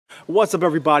What's up,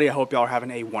 everybody? I hope y'all are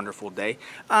having a wonderful day.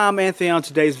 I'm Anthony. On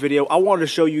today's video, I wanted to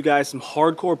show you guys some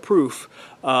hardcore proof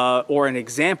or an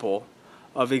example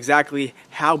of exactly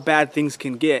how bad things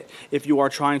can get if you are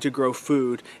trying to grow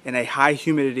food in a high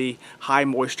humidity, high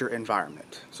moisture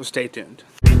environment. So stay tuned.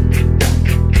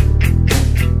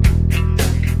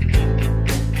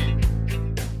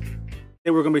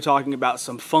 Today we're going to be talking about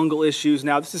some fungal issues.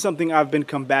 Now, this is something I've been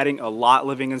combating a lot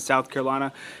living in South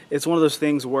Carolina. It's one of those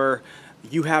things where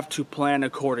you have to plan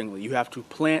accordingly. You have to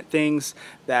plant things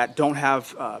that don't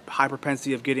have high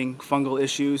propensity of getting fungal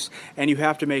issues, and you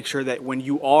have to make sure that when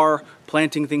you are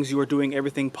planting things, you are doing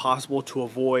everything possible to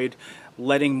avoid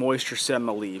letting moisture sit on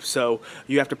the leaves. So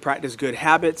you have to practice good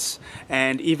habits,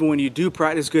 and even when you do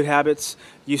practice good habits,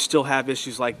 you still have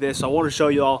issues like this. So I want to show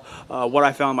you all what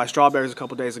I found in my strawberries a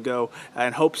couple days ago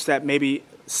in hopes that maybe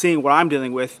seeing what I'm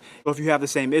dealing with, if you have the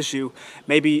same issue,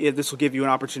 maybe this will give you an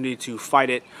opportunity to fight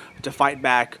it, to fight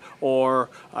back, or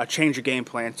change your game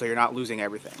plan so you're not losing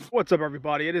everything. What's up,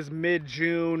 everybody? It is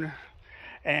mid-June,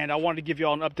 and I wanted to give you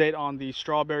all an update on the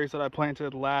strawberries that I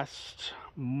planted last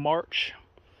March.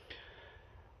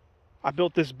 I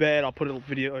built this bed. I'll put a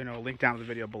video, a link down to the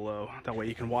video below. That way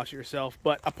you can watch it yourself.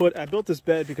 But I built this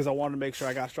bed because I wanted to make sure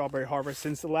I got strawberry harvest.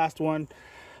 Since the last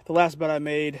bed I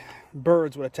made,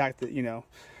 birds would attack the,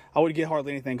 I wouldn't get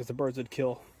hardly anything because the birds would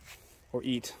kill or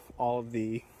eat all of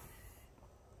the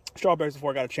strawberries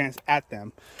before I got a chance at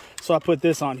them. So I put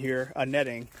this on here, a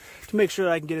netting, to make sure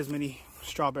that I can get as many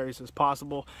strawberries as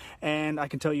possible. And I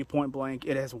can tell you point blank,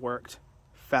 it has worked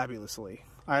fabulously.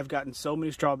 I've gotten so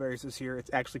many strawberries this year,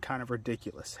 it's actually kind of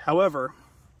ridiculous. However,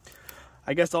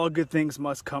 I guess all good things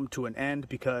must come to an end,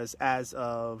 because as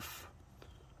of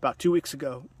about 2 weeks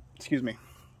ago,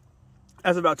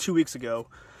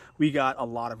 we got a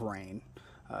lot of rain.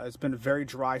 It's been a very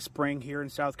dry spring here in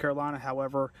South Carolina.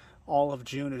 However, all of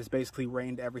June it has basically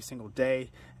rained every single day,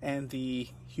 and the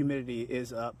humidity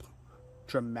is up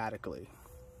dramatically.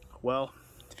 Well,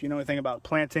 if you know anything about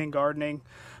planting, gardening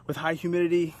with high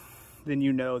humidity, then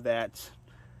you know that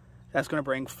that's going to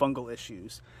bring fungal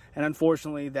issues. And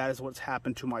unfortunately, that is what's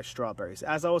happened to my strawberries.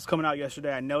 As I was coming out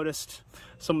yesterday, I noticed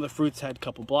some of the fruits had a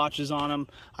couple blotches on them.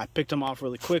 I picked them off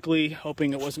really quickly,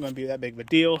 hoping it wasn't going to be that big of a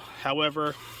deal.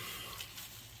 However,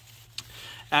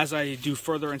 as I do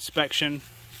further inspection,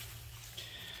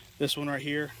 this one right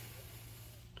here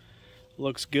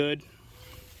looks good.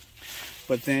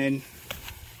 But then,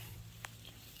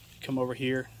 come over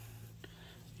here,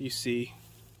 you see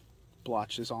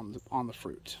blotches on the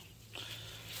fruit.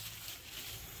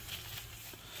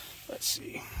 Let's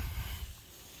see.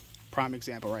 Prime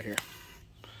example right here.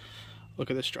 Look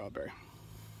at this strawberry.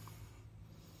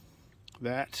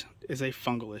 That is a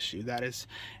fungal issue. That is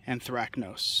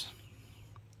Anthracnose.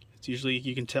 It's usually,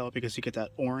 you can tell because you get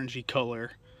that orangey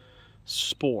color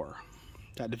spore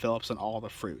that develops on all the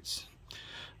fruits.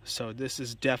 So this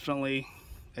is definitely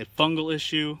a fungal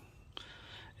issue.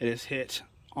 It has hit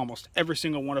almost every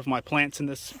single one of my plants in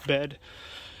this bed.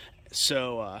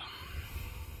 So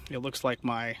it looks like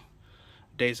my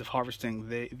days of harvesting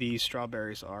these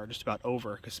strawberries are just about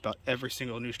over, because about every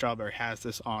single new strawberry has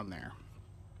this on there,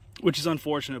 which is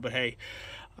unfortunate. But hey,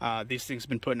 these things have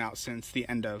been putting out since the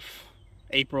end of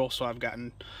April, so I've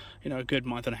gotten a good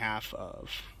month and a half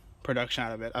of production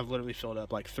out of it. I've literally filled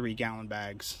up like 3-gallon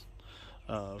bags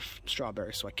of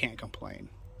strawberries, so I can't complain.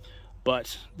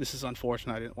 But this is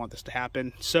unfortunate. I didn't want this to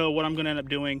happen. So what I'm going to end up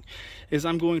doing is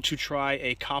I'm going to try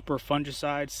a copper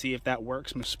fungicide, see if that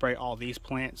works. I'm going to spray all these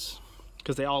plants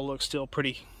because they all look still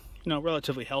pretty,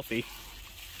 relatively healthy.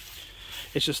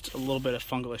 It's just a little bit of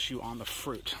fungal issue on the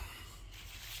fruit.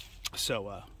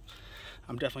 So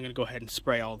I'm definitely going to go ahead and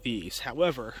spray all these.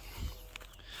 However,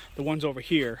 the ones over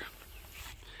here,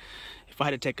 if I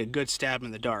had to take a good stab in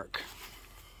the dark,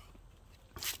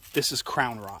 this is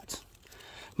crown rot.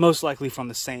 Most likely from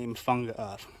the same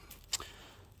fungus,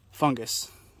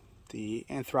 the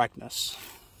Anthracnose.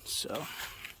 So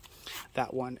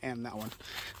that one and that one.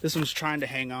 This one's trying to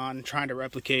hang on, trying to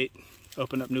replicate,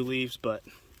 open up new leaves, but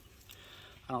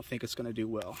I don't think it's going to do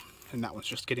well. And that one's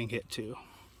just getting hit too.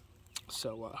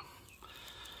 So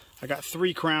I got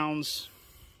 3 crowns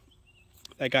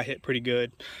that got hit pretty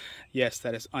good. Yes,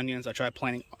 that is onions. I tried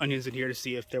planting onions in here to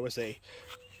see if there was a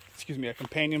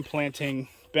companion planting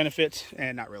benefit,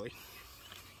 and not really.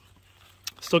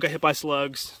 Still got hit by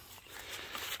slugs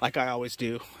like I always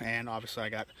do, and obviously I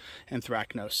got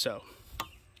Anthracnose. So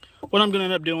what I'm going to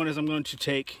end up doing is I'm going to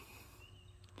take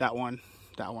that one,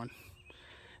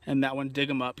 and that one, dig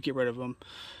them up, get rid of them,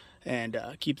 and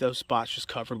keep those spots just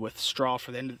covered with straw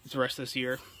for the rest of this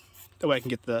year. That way I can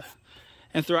get the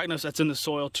Anthracnose that's in the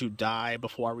soil to die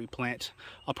before I replant.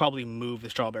 I'll probably move the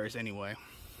strawberries anyway,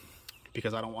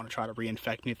 because I don't want to try to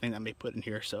reinfect anything that I may put in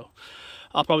here. So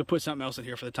I'll probably put something else in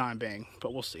here for the time being,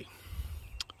 but we'll see.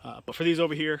 But for these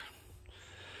over here,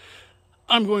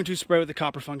 I'm going to spray with the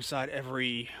copper fungicide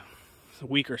every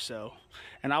week or so,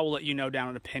 and I will let you know down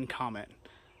in a pinned comment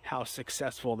how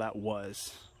successful that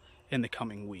was in the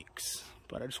coming weeks.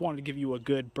 But I just wanted to give you a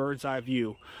good bird's eye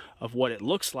view of what it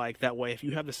looks like. That way, if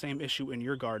you have the same issue in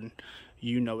your garden,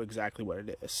 you know exactly what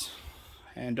it is.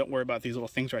 And don't worry about these little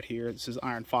things right here. This is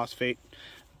iron phosphate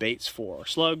baits for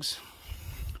slugs,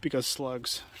 because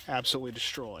slugs absolutely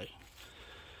destroy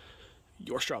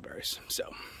your strawberries.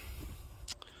 So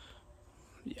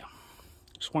yeah,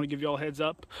 just want to give y'all a heads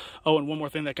up. Oh, and one more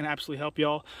thing that can absolutely help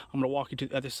y'all. I'm going to walk you to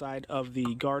the other side of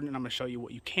the garden, and I'm going to show you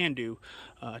what you can do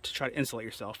to try to insulate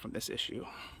yourself from this issue.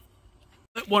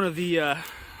 One of the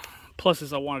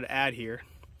pluses I wanted to add here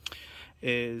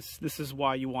is this is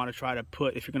why you want to try to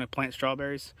put, if you're going to plant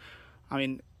strawberries, I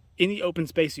mean, any open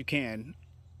space you can,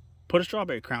 put a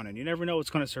strawberry crown in. You never know what's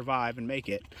going to survive and make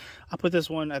it. I put this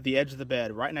one at the edge of the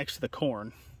bed right next to the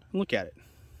corn, and look at it.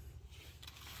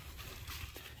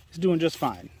 It's doing just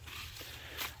fine.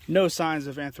 No signs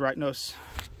of anthracnose.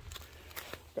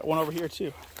 Got one over here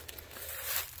too,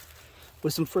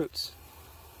 with some fruits.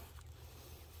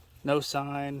 No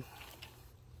sign.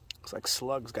 Looks like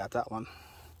slugs got that one.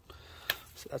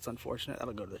 So that's unfortunate.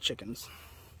 That'll go to the chickens.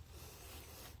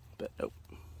 But nope.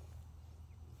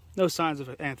 No signs of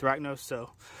anthracnose, so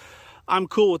I'm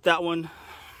cool with that one.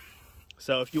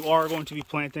 So if you are going to be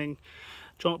planting,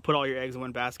 don't put all your eggs in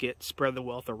one basket. Spread the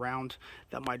wealth around.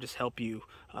 That might just help you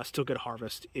still get a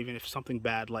harvest, even if something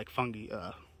bad like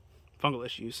fungal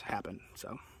issues happen.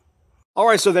 So. All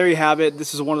right, so there you have it.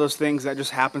 This is one of those things that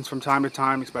just happens from time to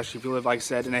time, especially if you live, like I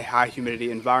said, in a high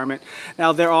humidity environment.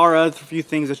 Now, there are a few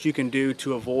things that you can do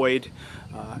to avoid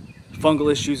fungal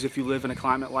issues if you live in a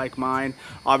climate like mine.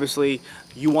 Obviously,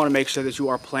 you want to make sure that you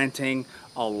are planting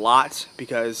a lot,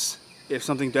 because if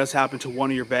something does happen to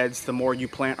one of your beds, the more you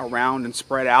plant around and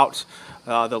spread out,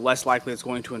 the less likely it's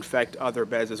going to infect other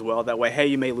beds as well. That way, hey,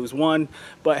 you may lose one,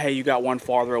 but hey, you got one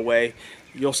farther away,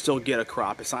 you'll still get a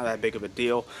crop. It's not that big of a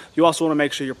deal. You also want to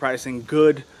make sure you're practicing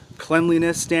good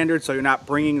cleanliness standards, so you're not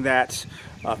bringing that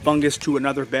fungus to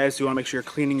another bed. So you want to make sure you're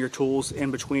cleaning your tools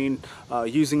in between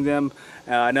using them.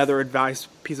 Another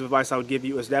piece of advice I would give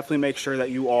you is definitely make sure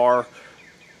that you are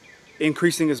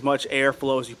increasing as much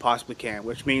airflow as you possibly can,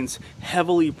 which means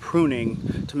heavily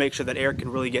pruning to make sure that air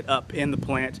can really get up in the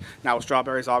plant. Now with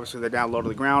strawberries, obviously they're down low to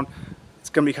the ground. It's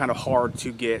going to be kind of hard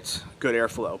to get good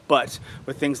airflow. But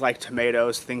with things like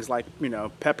tomatoes, things like, you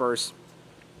know, peppers,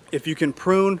 if you can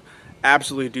prune,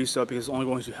 absolutely do so, because it's only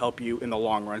going to help you in the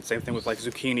long run. Same thing with like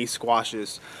zucchini,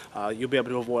 squashes. You'll be able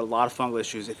to avoid a lot of fungal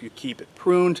issues if you keep it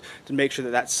pruned to make sure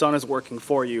that that sun is working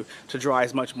for you to dry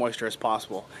as much moisture as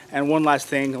possible. And one last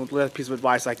thing, a little piece of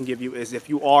advice I can give you is if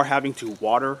you are having to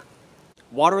water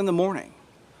in the morning.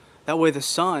 That way the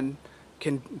sun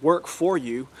can work for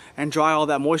you and dry all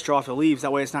that moisture off the leaves.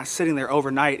 That way it's not sitting there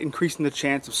overnight, increasing the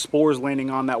chance of spores landing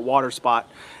on that water spot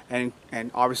and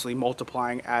obviously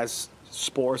multiplying as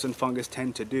spores and fungus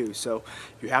tend to do. So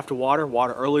if you have to water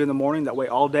early in the morning. That way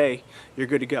all day you're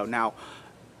good to go. Now,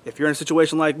 if you're in a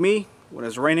situation like me, when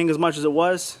it's raining as much as it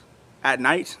was at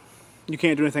night, you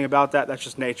can't do anything about that. That's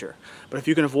just nature. But if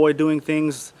you can avoid doing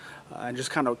things and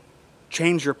just kind of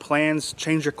change your plans,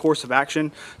 change your course of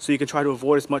action so you can try to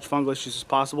avoid as much fungal issues as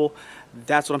possible,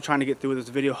 that's what I'm trying to get through with this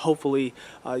video. Hopefully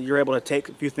you're able to take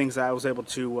a few things that I was able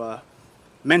to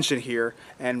mention here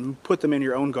and put them in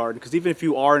your own garden, because even if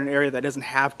you are in an area that doesn't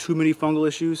have too many fungal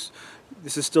issues,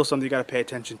 this is still something you got to pay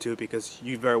attention to, because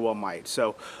you very well might.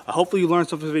 So hopefully you learned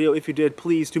something from this video. If you did,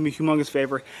 please do me a humongous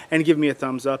favor and give me a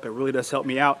thumbs up. It really does help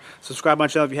me out. Subscribe to my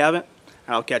channel if you haven't,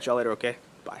 and I'll catch y'all later, okay?